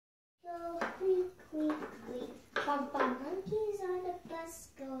Monkeys on the bus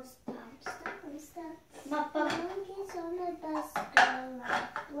go stomp, stomp, stomp. Monkeys on the bus go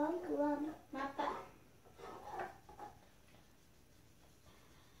lump, lump, lump.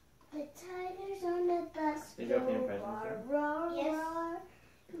 The tigers on the bus go roar, roar, roar.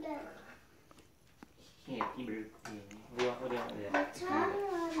 Yeah, keep it. The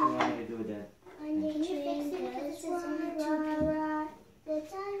tiger on the do that. On the train goes roar, roar, roar. The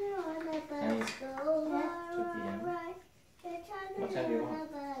tiger on the bus go roar, roar, roar. The tiger on the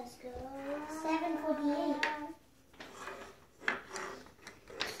bus go roar. 7:48.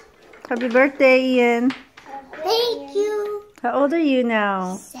 Happy birthday, Ian. Thank you. How old are you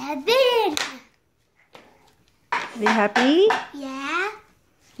now? 7. Are you happy? Yeah.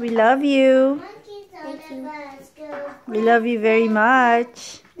 We love you. Monkeys on the bus go. We love you very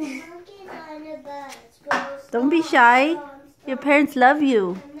much. Monkeys on the bus go. Don't be shy. Your parents love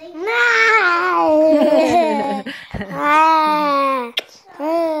you.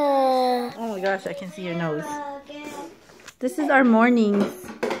 Oh my gosh, I can see your nose. This is our mornings.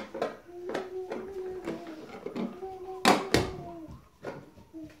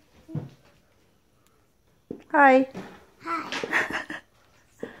 Hi. Hi.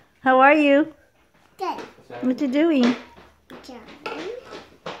 How are you? Good. What you doing? Johnny.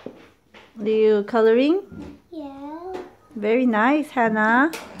 Are you coloring? Yeah. Very nice,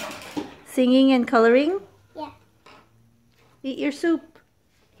 Hannah. Singing and coloring? Yeah. Eat your soup.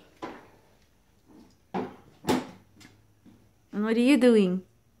 And what are you doing?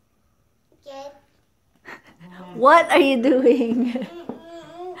 Good. What are you doing?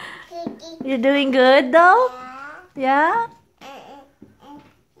 Cookie. You're doing good though? Yeah?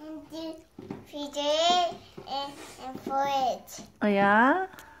 Feed it and for it. Oh yeah?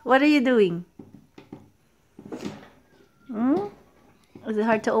 What are you doing? Is it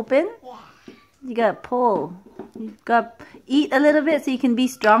hard to open? Yeah. You gotta pull. You gotta eat a little bit so you can be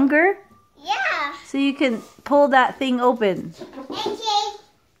stronger. Yeah. So you can pull that thing open. Okay.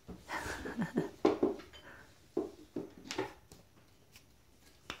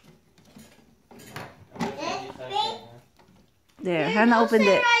 There, Hannah opened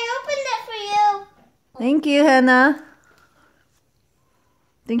it. I opened it for you. Thank you, Hannah.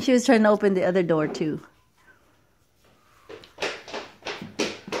 I think she was trying to open the other door too.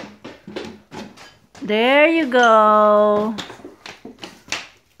 There you go.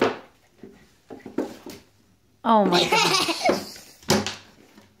 Oh my gosh.